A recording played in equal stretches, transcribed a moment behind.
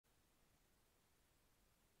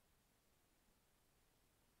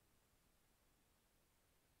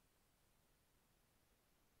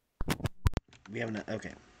We haven't.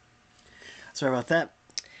 Okay. Sorry about that.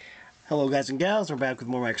 Hello, guys and gals. We're back with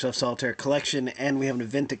more Microsoft Solitaire Collection, and we have an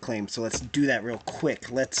event to claim. So let's do that real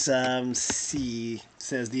quick. Let's see. It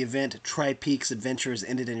says the event Tri-Peaks Adventure has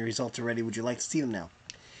ended and your results are ready. Would you like to see them now?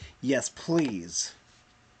 Yes, please.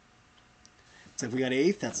 So if we got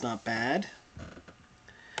 8th, that's not bad.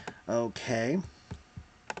 Okay.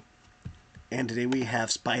 And today we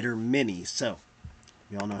have Spider Mini. So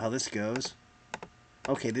we all know how this goes.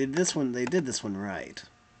 Okay, they did this one. They did this one right.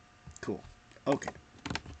 Cool. Okay.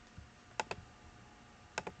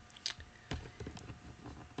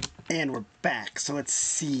 And we're back. So let's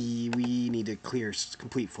see. We need to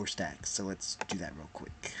complete 4 stacks. So let's do that real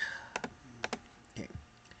quick. Okay.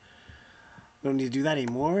 We don't need to do that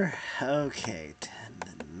anymore. Okay. 10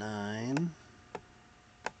 and 9.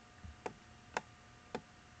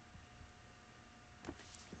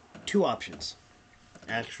 Two options.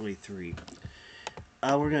 Actually, 3.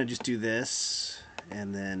 We're going to just do this.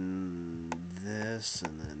 And then this.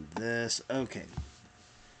 And then this. Okay.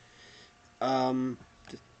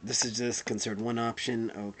 This is just considered one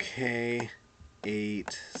option. Okay.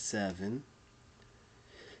 8, 7.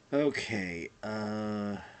 Okay.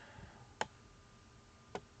 I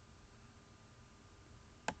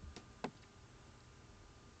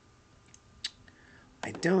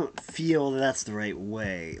don't feel that's the right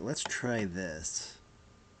way. Let's try this.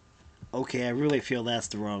 Okay, I really feel that's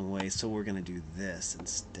the wrong way, so we're going to do this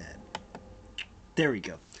instead. There we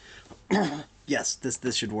go. Yes,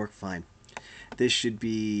 this should work fine. This should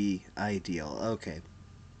be ideal. Okay.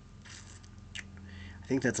 I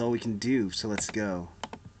think that's all we can do, so let's go.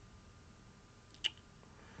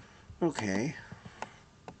 Okay.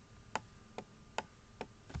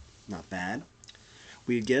 Not bad.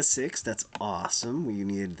 We get a 6. That's awesome. We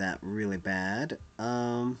needed that really bad.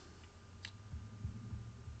 Do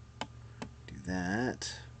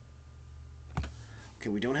that. Okay,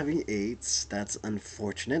 we don't have any 8s. That's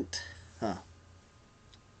unfortunate. Huh.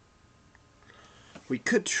 We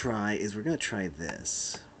could try is we're going to try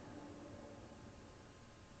this.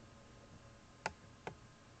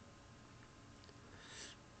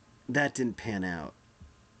 That didn't pan out.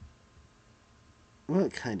 Well,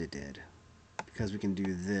 it kind of did. Because we can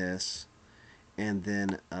do this. And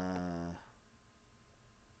then,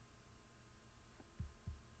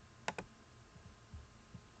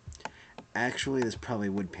 actually, this probably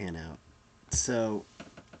would pan out. So,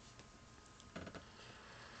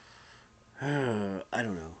 I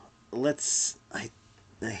don't know. Let's... I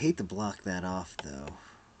hate to block that off, though.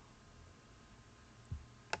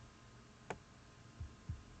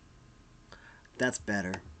 That's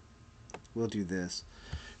better. We'll do this.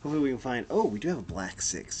 Hopefully we can find... Oh, we do have a black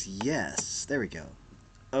 6. Yes. There we go.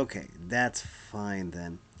 Okay, that's fine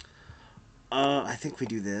then. I think we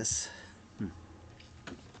do this.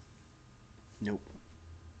 Nope.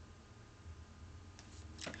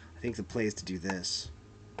 I think the play is to do this.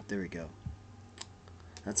 There we go.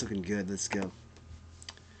 That's looking good. Let's go.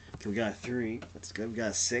 Okay, we got a 3. That's good. We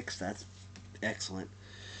got a 6. That's excellent.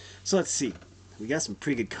 So let's see. We got some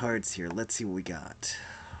pretty good cards here. Let's see what we got.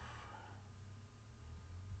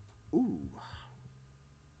 Ooh.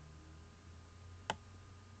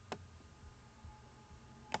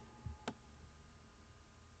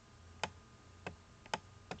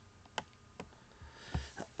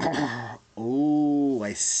 Oh,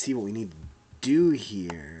 I see what we need to do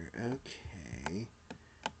here. Okay.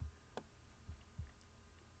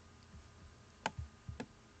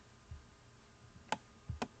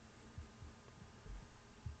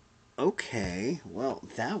 Okay, well,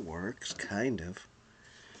 that works, kind of.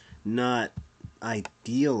 Not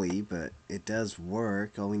ideally, but it does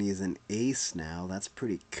work. All we need is an ace now. That's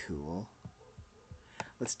pretty cool.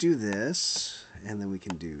 Let's do this, and then we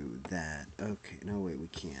can do that. Okay, no, wait, we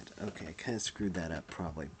can't. Okay, I kind of screwed that up,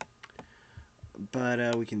 probably.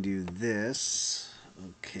 But we can do this.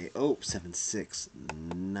 Okay, oh, 7, 6.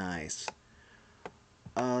 Nice.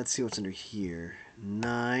 Let's see what's under here.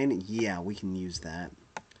 9, yeah, we can use that.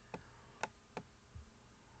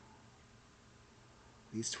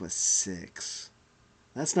 Leads to a 6.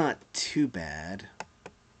 That's not too bad.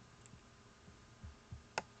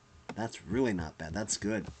 That's really not bad. That's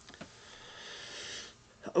good.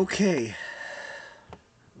 Okay.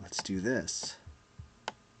 Let's do this.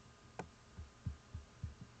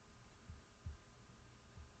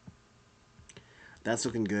 That's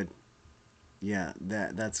looking good. Yeah,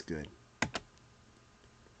 that's good.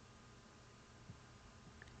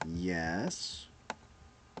 Yes.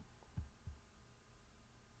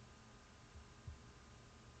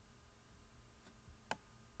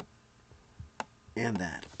 And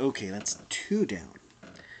that. Okay, that's 2 down.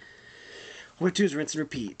 What 2 is rinse and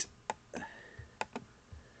repeat.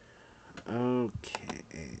 Okay,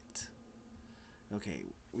 8. Okay,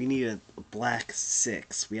 we need a black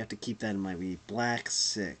 6. We have to keep that in mind. We need black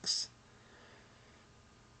 6.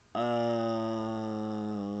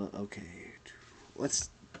 Okay. Let's...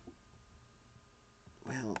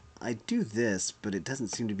 Well, I do this, but it doesn't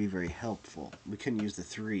seem to be very helpful. We couldn't use the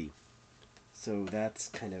 3. So that's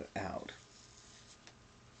kind of out.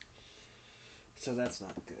 So that's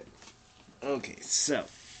not good. Okay, so...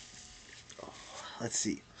 let's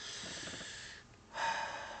see.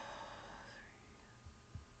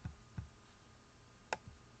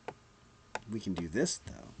 We can do this,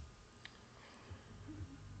 though.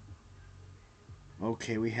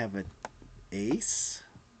 Okay, we have an ace.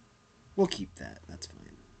 We'll keep that. That's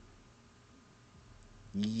fine.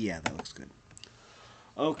 Yeah, that looks good.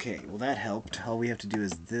 Okay, well that helped. All we have to do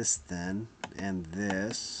is this then, and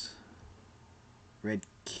this. Red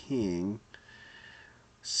king.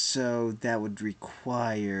 So that would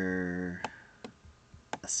require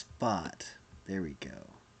a spot. There we go.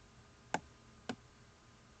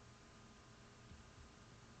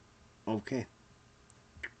 Okay.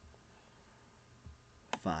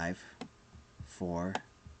 5, 4,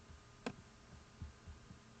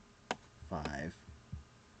 5.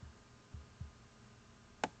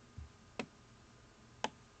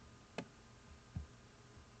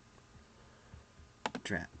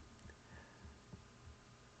 Trap.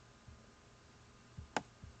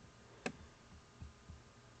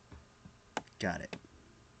 Got it.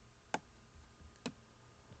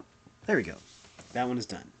 There we go. That one is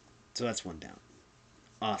done. So that's one down.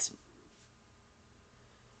 Awesome.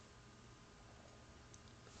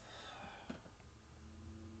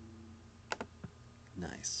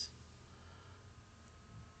 Nice.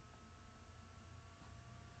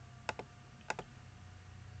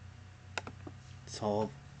 Solve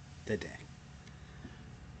the day.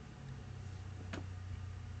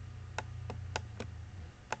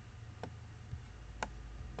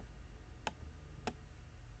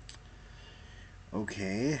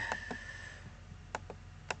 Okay.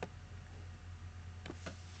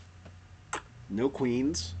 No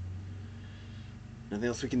queens. Nothing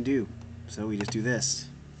else we can do. So we just do this.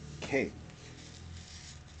 Okay.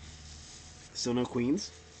 Still no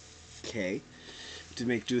queens. Okay. To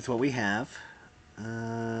make do with what we have.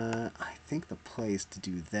 I think the place to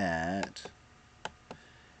do that.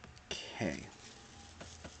 Okay.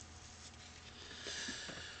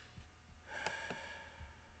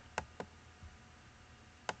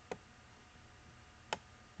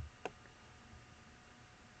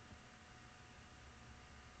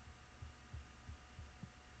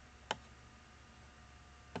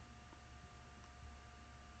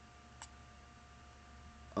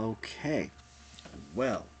 Okay.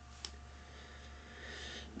 Well.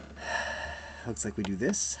 Looks like we do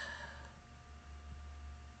this.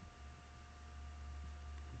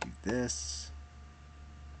 Do this.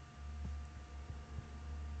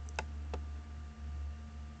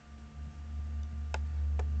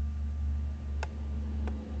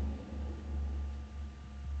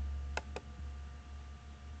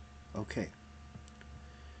 Okay.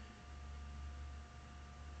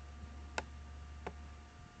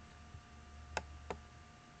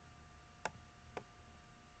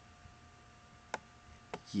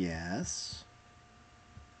 Yes.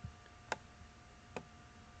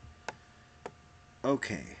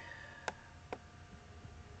 Okay.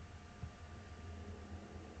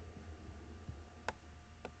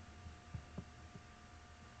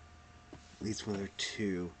 At least one or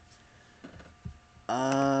two.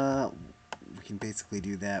 We can basically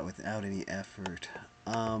do that without any effort.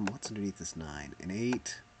 What's underneath this 9? An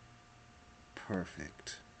 8.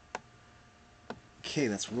 Perfect. Okay,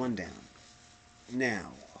 that's one down.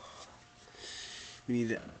 Now, we need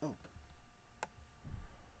to... Oh.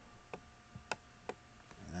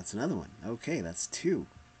 That's another one. Okay, that's 2.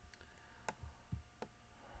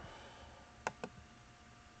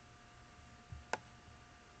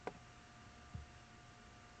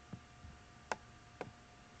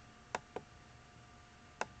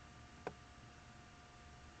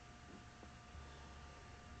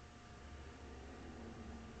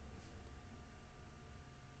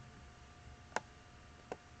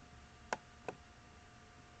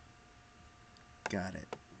 Got it.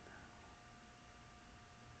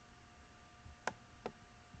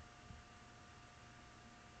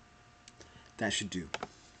 That should do.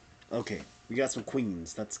 Okay, we got some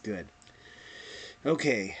queens. That's good.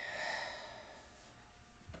 Okay.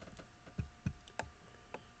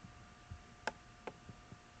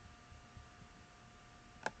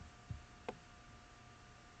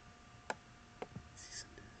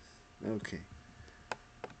 Okay.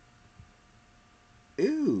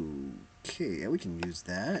 Ooh. Okay, yeah, we can use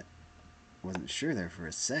that. Wasn't sure there for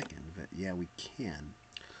a second, but yeah, we can.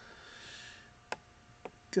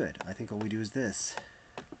 Good. I think all we do is this.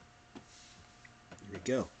 Here we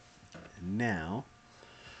go. And now,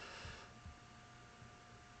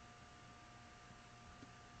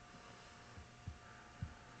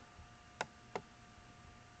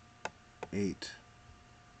 eight,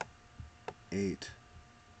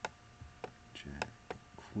 Jack,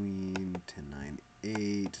 Queen, 10, 9,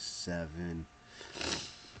 8, 7.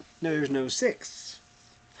 No, there's no 6.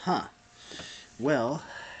 Huh. Well,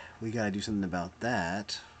 we gotta do something about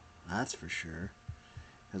that. That's for sure.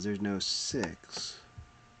 Because there's no 6.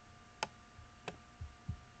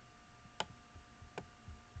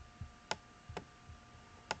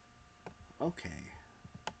 Okay.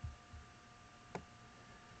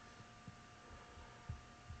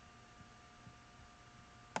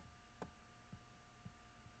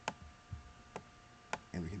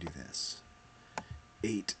 And we can do this.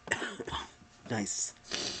 8. Nice.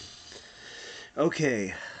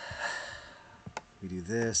 Okay. We do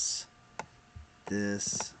this,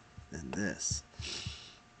 this, and this.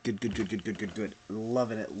 Good, good, good, good, good, good, good.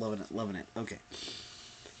 Loving it, loving it, loving it. Okay.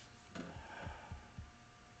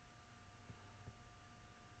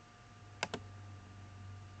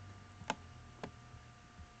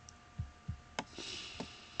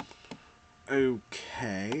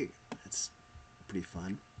 Okay. That's pretty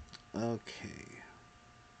fun. Okay.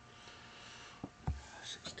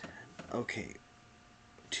 6, 10. Okay.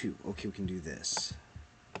 2. Okay, we can do this.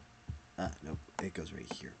 Nope. It goes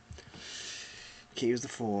right here. Can't use the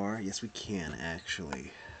 4. Yes, we can,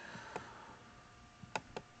 actually.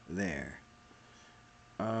 There.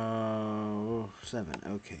 Oh, 7.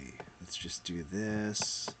 Okay. Let's just do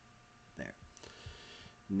this. There.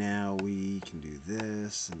 Now we can do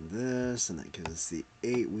this, and that gives us the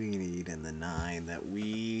 8 we need, and the 9 that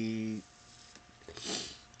we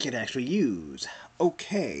can actually use.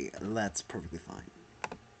 Okay, that's perfectly fine.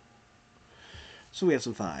 So we have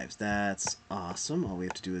some 5s. That's awesome. All we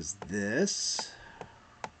have to do is this.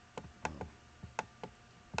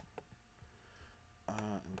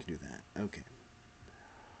 And we can do that. Okay.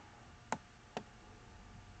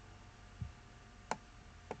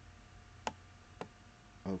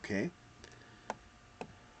 Okay.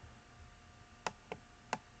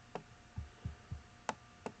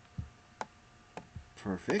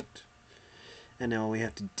 Perfect. And now all we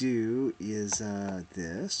have to do is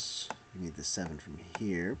this. We need the 7 from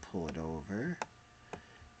here. Pull it over.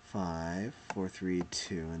 5, 4, 3,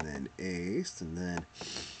 2, and then ace, and then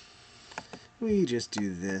we just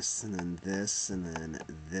do this, and then this, and then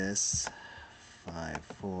this. 5,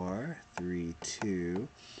 4, 3, 2,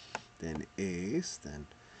 then ace, then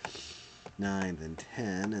 9, then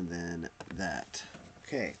 10, and then that.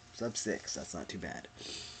 Okay, sub 6. That's not too bad.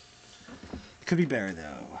 It could be better,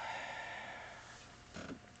 though.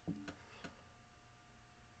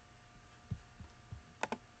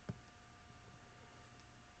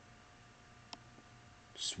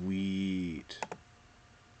 Sweet.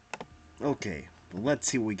 Okay, let's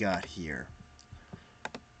see what we got here.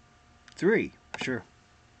 3, sure.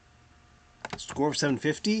 Score of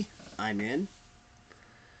 750. I'm in.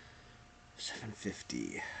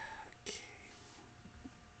 750. Okay.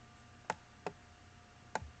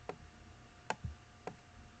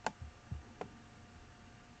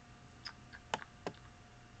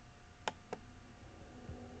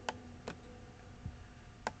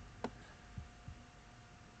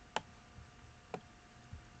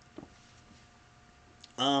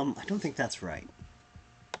 I don't think that's right.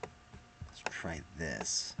 Let's try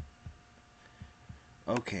this.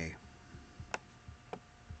 Okay.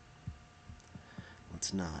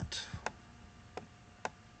 Let's not.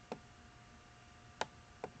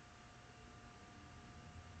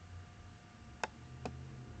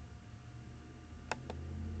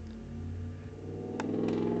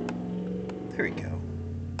 There we go.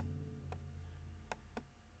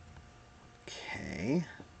 Okay.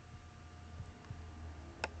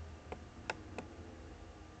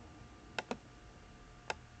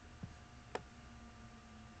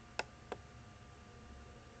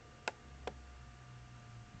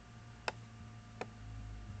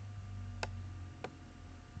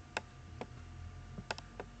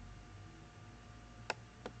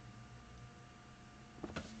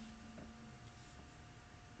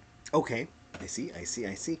 Okay. I see, I see,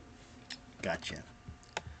 I see. Gotcha.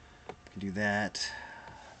 Can do that.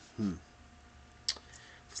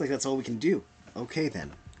 Looks like that's all we can do. Okay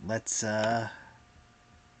then. Let's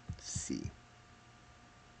see.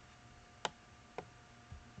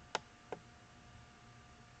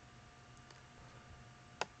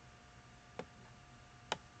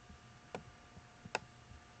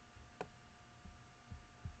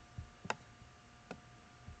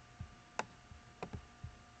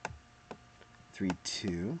 3,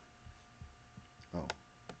 2. Oh.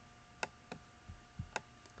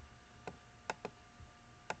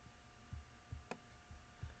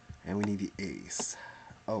 And we need the ace.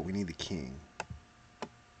 Oh, we need the king.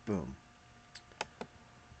 Boom.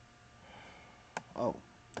 Oh,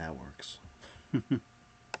 that works.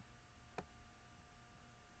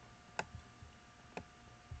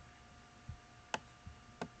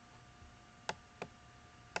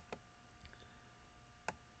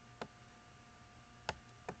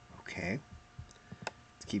 Okay.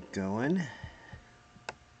 Let's keep going.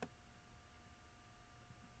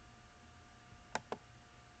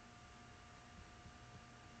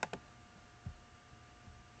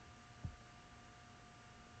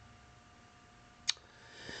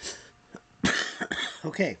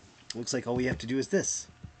 Okay, looks like all we have to do is this.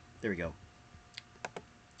 There we go.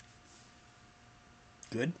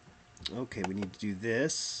 Good. Okay, we need to do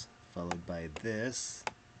this, followed by this,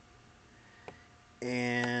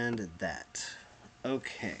 and that.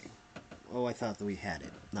 Okay. Oh, I thought that we had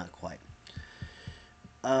it. Not quite.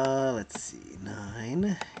 Let's see.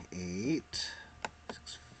 9, 8,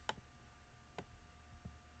 6.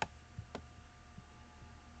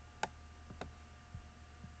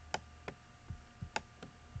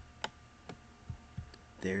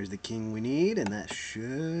 There's the king we need, and that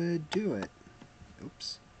should do it.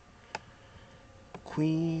 Oops.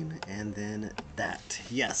 Queen, and then that.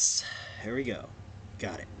 Yes. Here we go.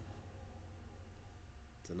 Got it.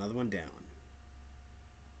 It's another one down.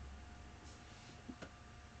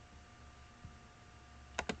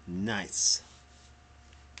 Nice.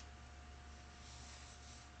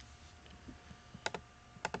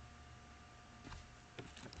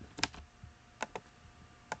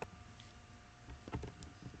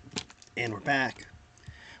 And we're back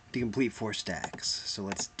to complete 4 stacks. So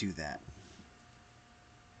let's do that.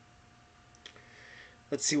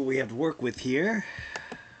 Let's see what we have to work with here.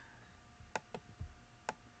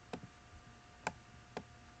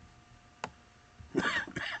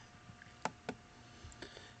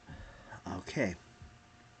 Okay.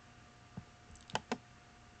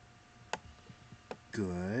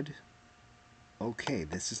 Good. Okay,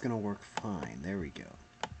 this is going to work fine. There we go.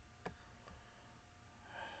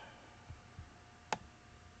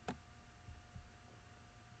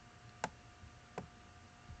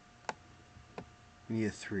 We need a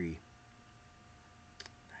 3.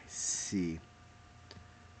 I see.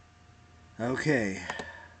 Okay.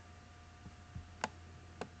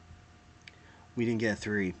 We didn't get a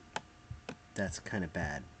 3. That's kind of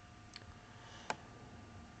bad.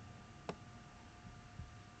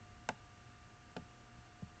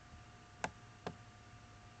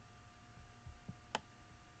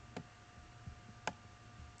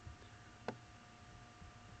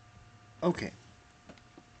 Okay.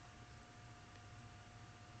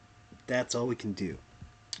 That's all we can do.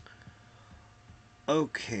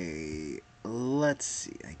 Okay. Let's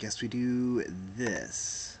see. I guess we do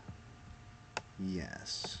this.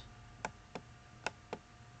 Yes.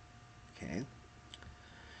 Okay.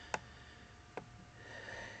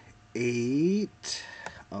 8.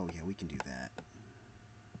 Oh, yeah, we can do that.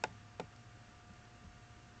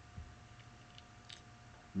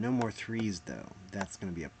 No more 3s, though. That's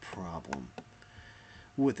going to be a problem.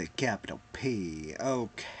 With a capital P.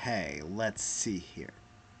 Okay, let's see here.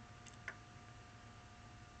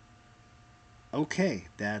 Okay,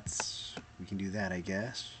 we can do that, I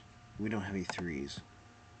guess. We don't have any 3s.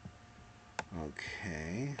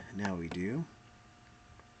 Okay, now we do.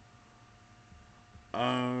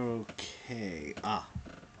 Okay.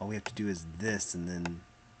 All we have to do is this and then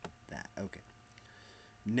that. Okay.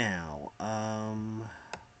 Now,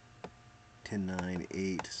 10, 9,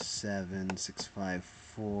 8, 7, 6, 5,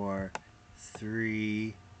 4,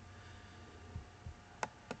 3,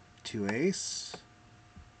 2 ace.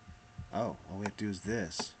 Oh, all we have to do is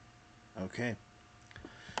this. Okay.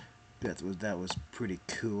 That was pretty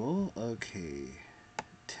cool. Okay.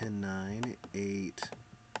 10, 9, 8,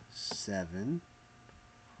 7,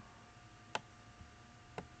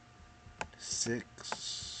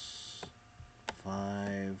 6,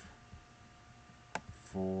 5,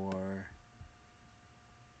 4,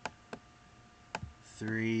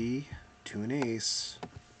 3, 2 and ace.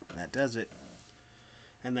 That does it.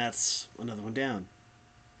 And that's another one down.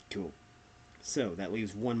 Cool. So that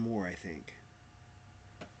leaves one more, I think.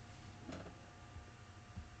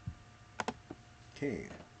 Okay.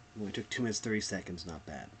 Only took 2 minutes 30 seconds. Not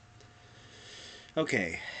bad.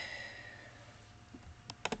 Okay.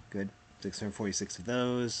 Good. 646 of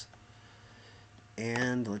those.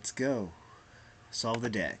 And let's go. Solve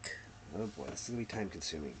the deck. Oh boy, this is going to be time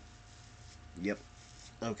consuming. Yep.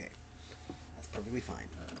 Okay. That's perfectly fine.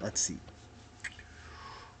 Let's see.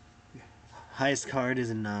 Highest card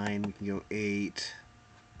is a 9. We can go 8.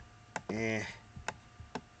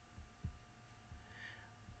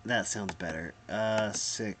 That sounds better.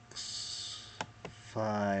 6,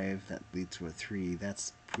 5. That leads to a 3.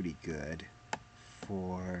 That's pretty good.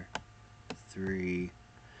 4, 3.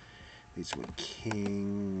 Leads to a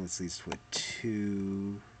king. This leads to a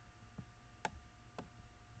 2.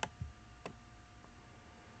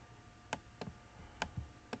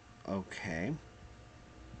 Okay.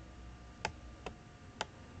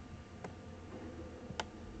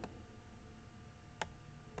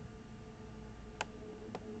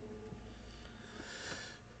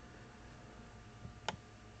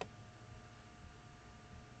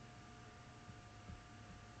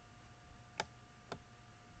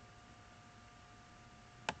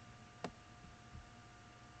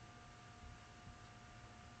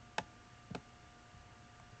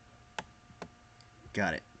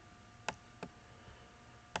 Got it.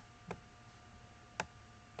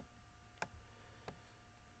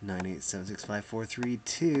 Nine, 8, 7, 6, 5, 4, 3,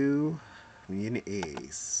 2. We need an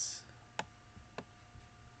ace.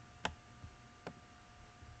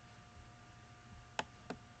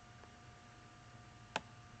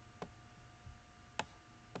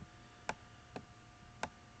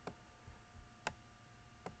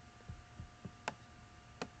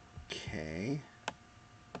 Okay.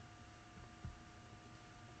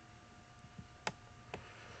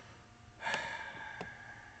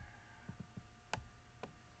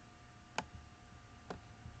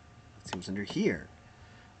 Let's see what's under here.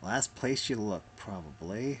 Last place you look,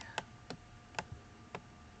 probably.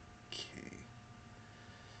 Okay.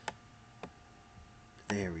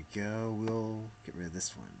 There we go. We'll get rid of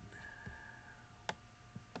this one.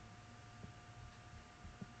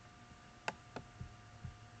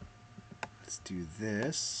 Let's do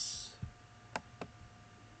this.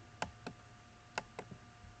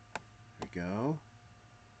 There we go.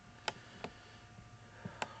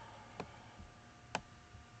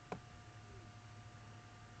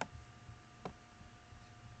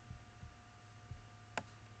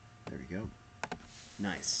 There we go.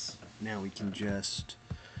 Nice. Now we can just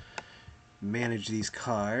manage these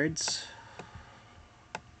cards.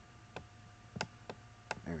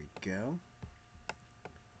 There we go.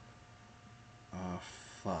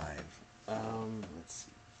 5. Let's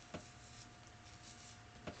see.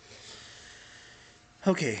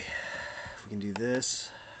 Okay, we can do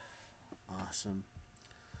this. Awesome.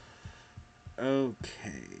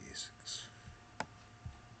 Okay. 6.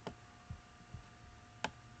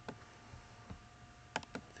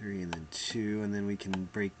 3 and then 2, and then we can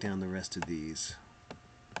break down the rest of these.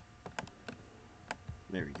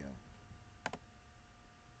 There we go.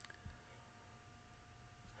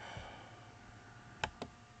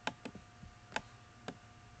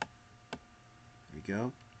 There we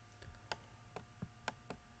go.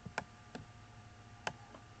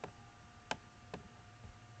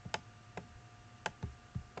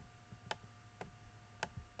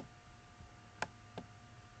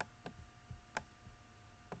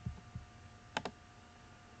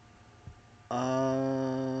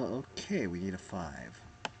 Okay, we need a 5.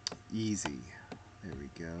 Easy. There we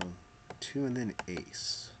go. 2 and then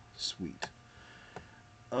ace. Sweet.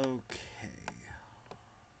 Okay.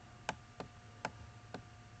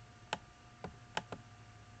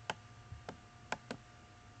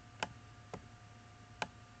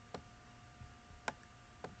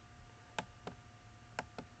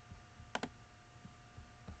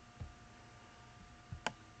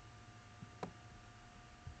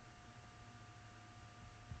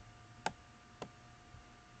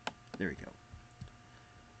 There we go.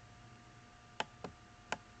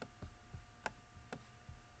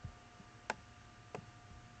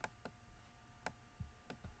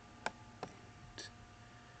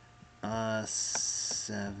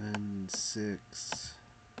 Seven, 6.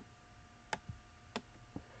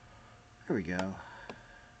 There we go.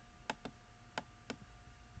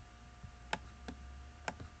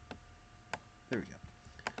 There we go.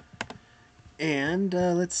 And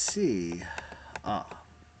let's see.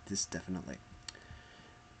 This definitely.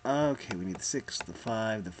 Okay, we need the 6, the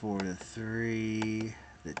 5, the 4, the 3,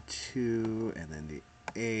 the 2, and then the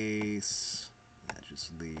ace. That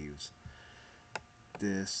just leaves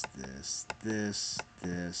this, this, this,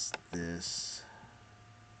 this, this,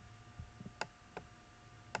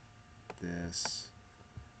 this.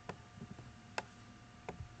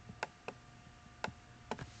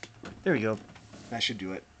 There we go. That should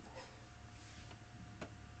do it.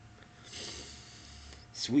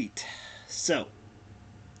 Sweet. So,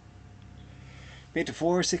 made to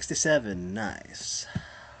 467. Nice.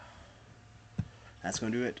 That's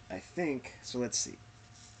going to do it, I think. So let's see.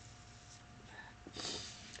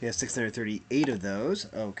 We have 638 of those.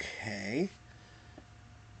 Okay.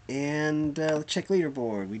 And let's check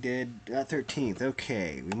leaderboard. We did 13th.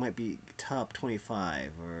 Okay, we might be top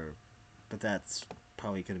 25, but that's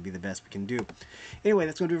probably going to be the best we can do. Anyway,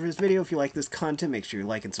 that's going to do it for this video. If you like this content, make sure you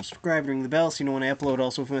like and subscribe and ring the bell so you know when I upload.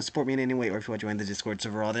 Also, if you want to support me in any way, or if you want to join the Discord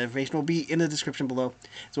server, all that information will be in the description below.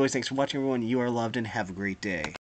 As always, thanks for watching, everyone. You are loved, and have a great day.